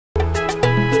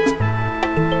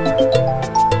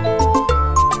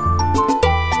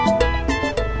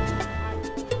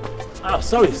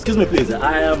Sorry, excuse me please.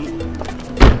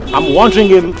 I'm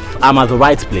wondering if I'm at the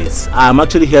right place. I'm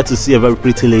actually here to see a very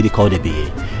pretty lady called Ebi.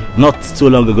 Not too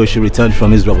long ago she returned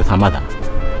from Israel with her mother.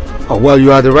 Oh, well,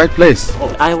 you are at the right place.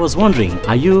 Oh, I was wondering,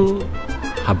 are you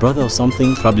her brother or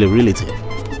something? Probably a relative.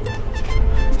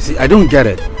 See, I don't get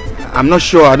it. I'm not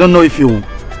sure. I don't know if you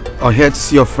are here to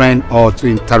see your friend or to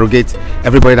interrogate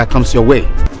everybody that comes your way.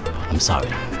 I'm sorry.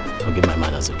 Forgive my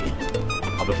manners, okay?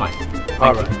 I'll be fine.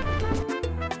 All right.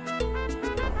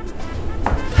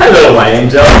 Hello, my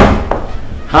angel.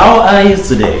 How are you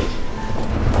today?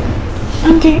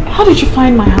 Auntie, how did you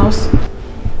find my house?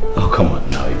 Oh, come on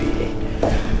now, Ebi.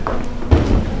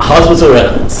 Hospital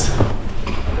records.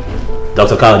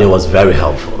 Dr. Kayode was very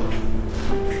helpful.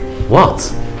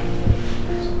 What?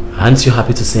 Aren't you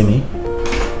happy to see me?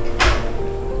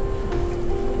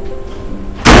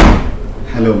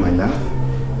 Hello, my love.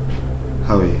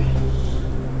 How are you?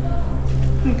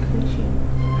 Hi, Kochi.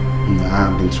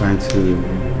 I've been trying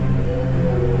to...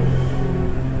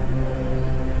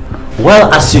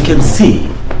 Well, as you can see,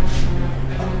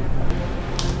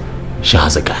 she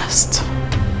has a guest.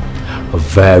 A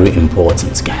very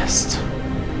important guest.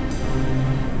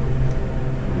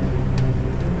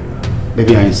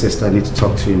 Maybe I insist I need to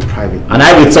talk to you in private. And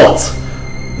I thought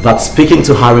that speaking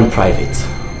to her in private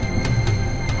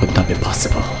would not be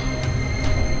possible.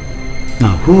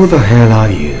 Now, who the hell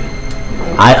are you?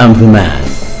 I am the man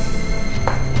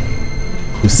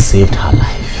who saved her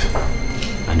life.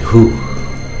 And who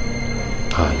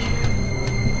are you?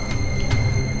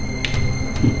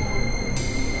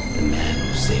 The man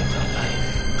who saved her life.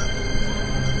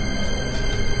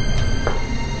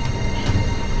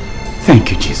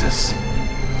 Thank you, Jesus.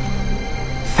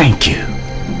 Thank you.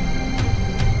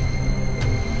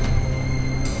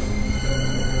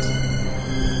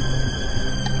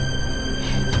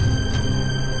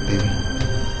 Baby,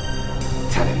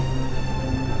 tell him.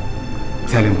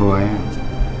 Tell him who I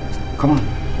am. Come on.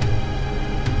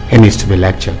 He needs to be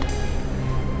lectured.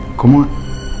 Come on.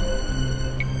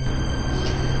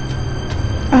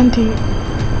 Auntie,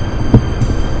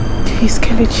 he's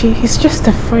Kelechi. He's just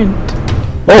a friend.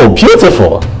 Oh,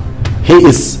 beautiful. He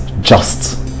is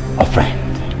just a friend.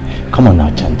 Come on now,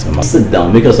 gentlemen. Sit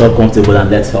down, make yourself comfortable, and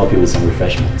let's help you with some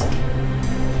refreshment.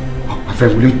 Oh, my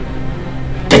friend, will you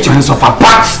get your hands off her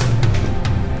butt?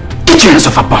 Get your hands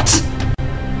off her butt.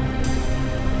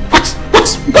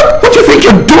 What do you think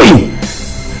you're doing?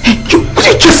 Hey, you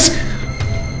just...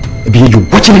 You're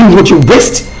watching him with your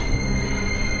waist?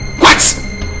 What?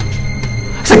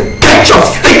 I said, get your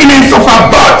stinking hands off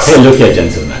her butt! Hey, look here,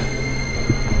 gentlemen.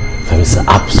 There is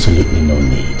absolutely no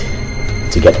need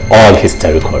to get all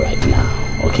hysterical right now,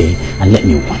 okay? And let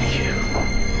me warn you,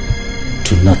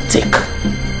 do not take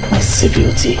my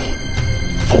civility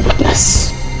for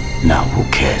witness. Now, who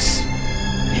cares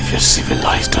if you're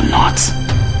civilized or not?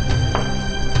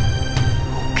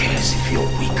 Who cares if you're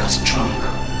weak or strong?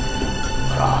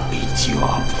 Or I'll eat you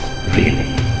up.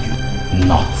 Really?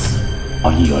 Not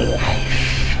on your life.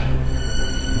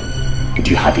 Did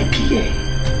you have a PA?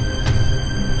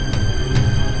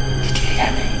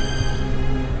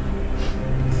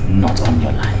 Not on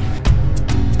your life.